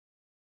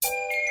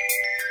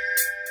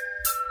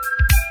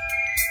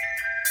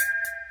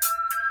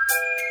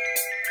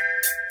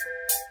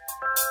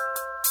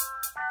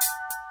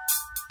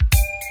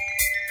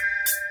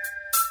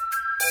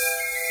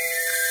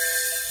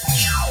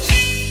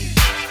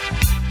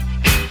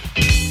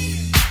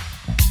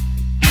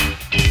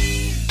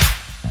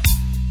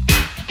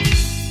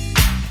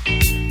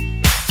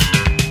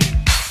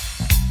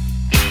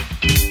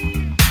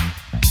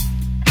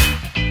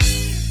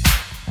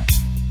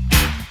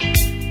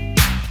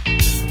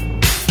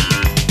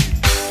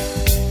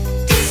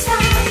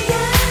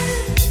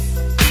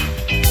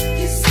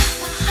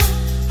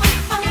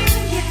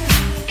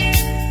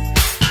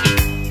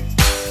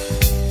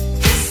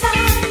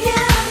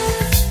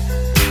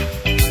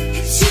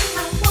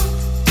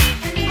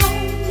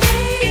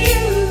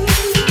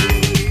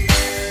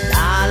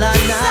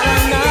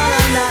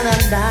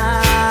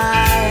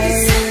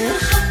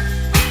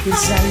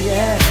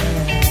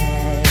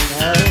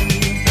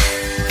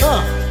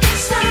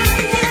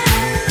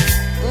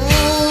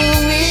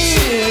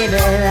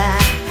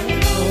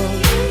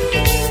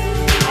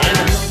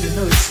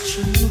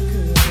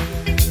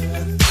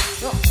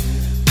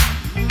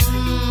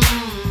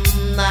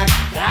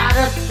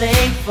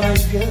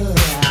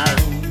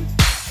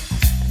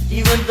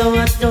even though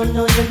I don't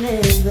know your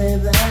name,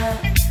 baby.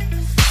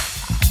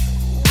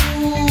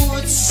 Ooh,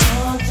 it's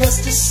all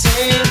just the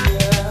same,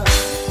 girl.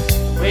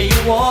 Where you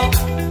walk,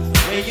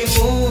 where you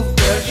move,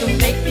 girl, you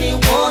make me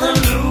wanna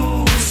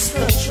lose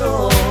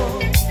control.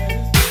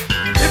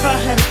 If I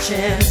had a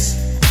chance,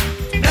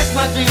 make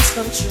my dreams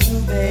come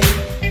true,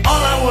 babe.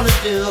 All I wanna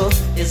do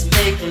is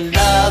make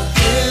love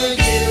to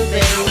you,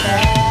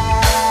 baby.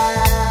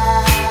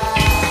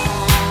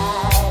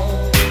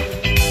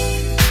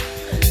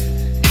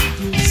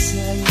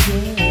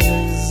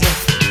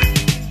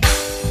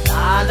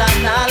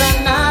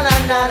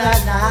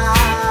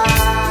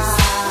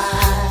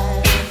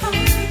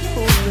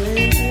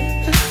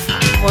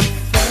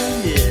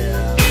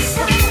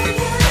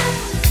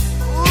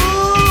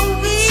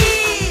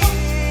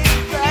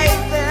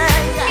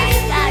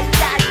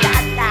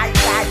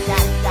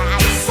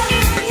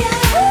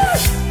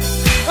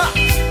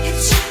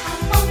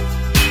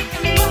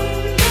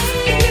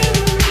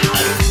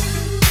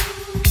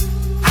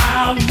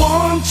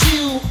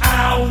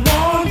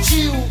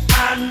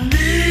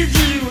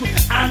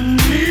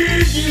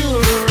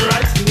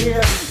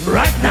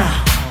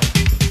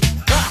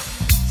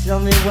 Tell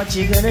me what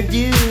you gonna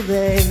do,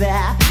 baby.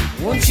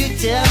 Won't you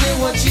tell me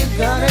what you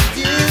gonna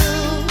do?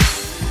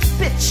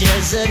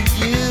 Pictures of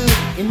you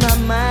in my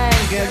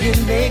mind, girl, you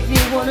make me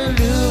wanna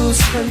lose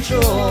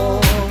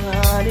control,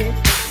 honey.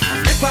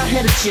 If I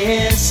had a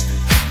chance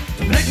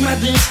to make my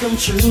dreams come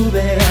true,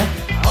 baby,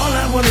 all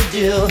I wanna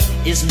do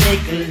is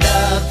make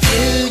love to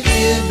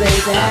you,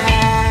 baby.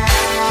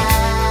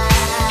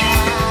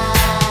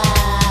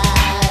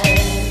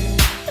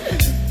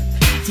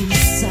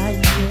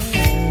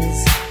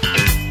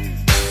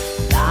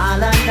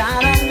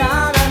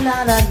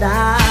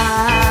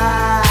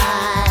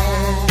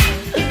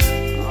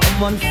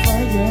 I'm on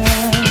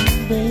fire,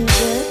 baby,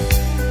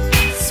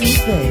 sweet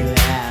baby.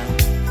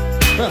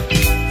 Ooh,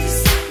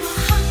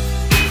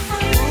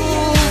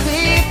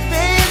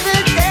 baby,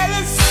 that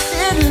is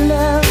still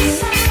love.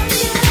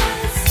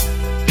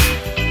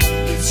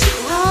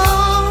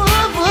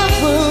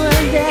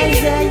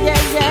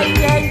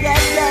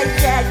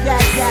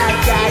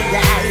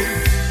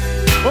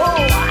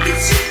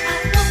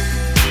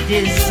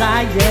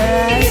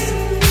 Desires.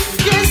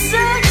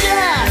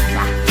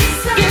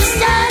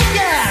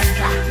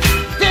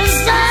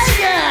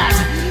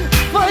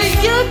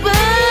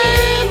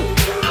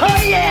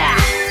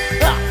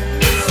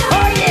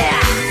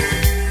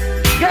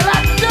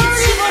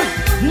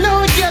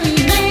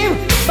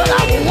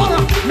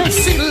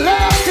 Sing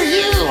love to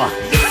you.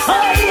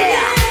 Oh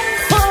yeah.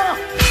 Oh.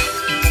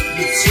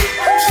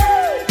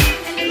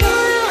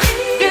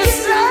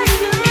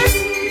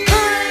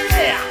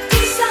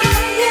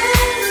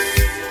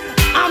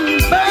 I'm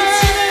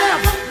burning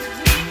up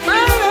for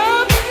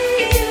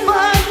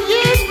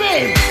you,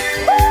 babe.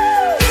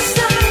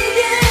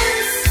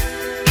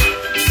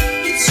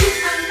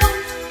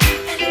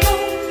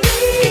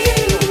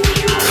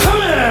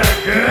 Come here,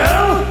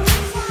 girl.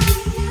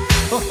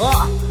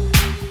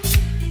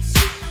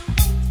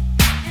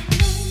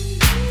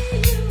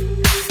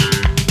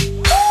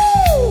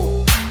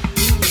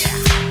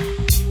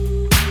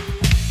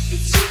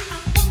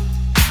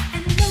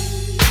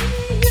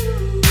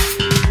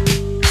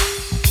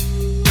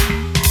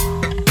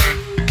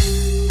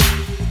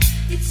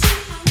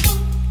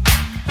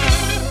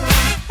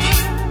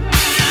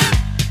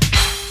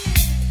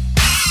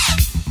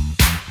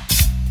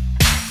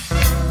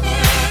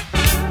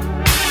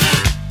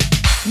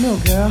 No,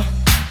 girl,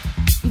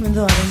 even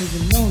though I don't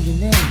even know your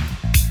name,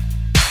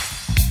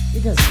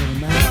 it doesn't really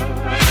matter.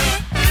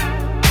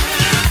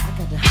 I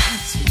got the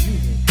hots for you,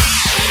 baby.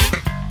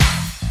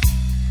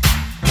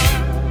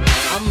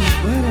 I'm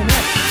burning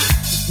up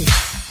with the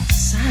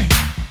sign.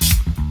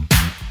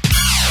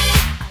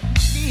 I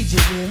need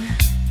you, baby.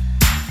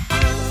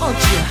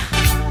 Won't you?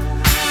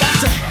 Got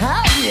to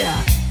have you.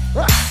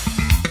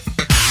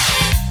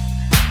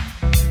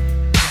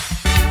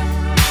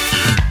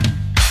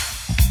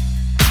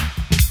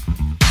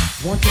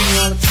 Wanting me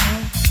all the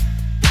time.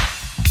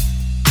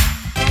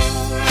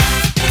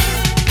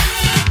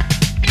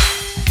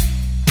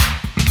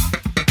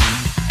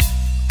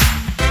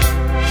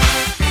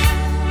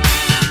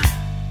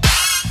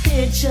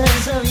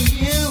 Pictures of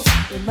you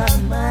in my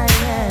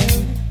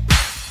mind.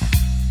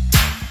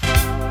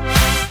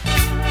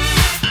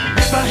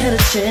 If I had a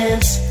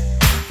chance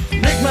to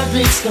make my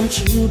dreams come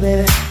true,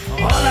 baby,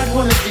 all I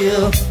wanna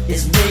do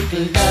is make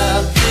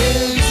love to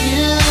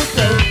you,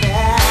 baby.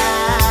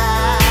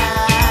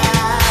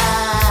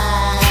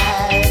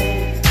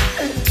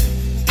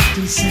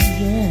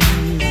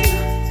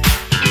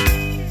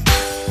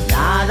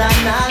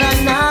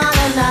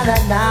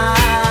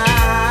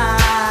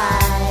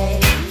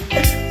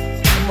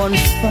 I'm on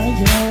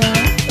fire.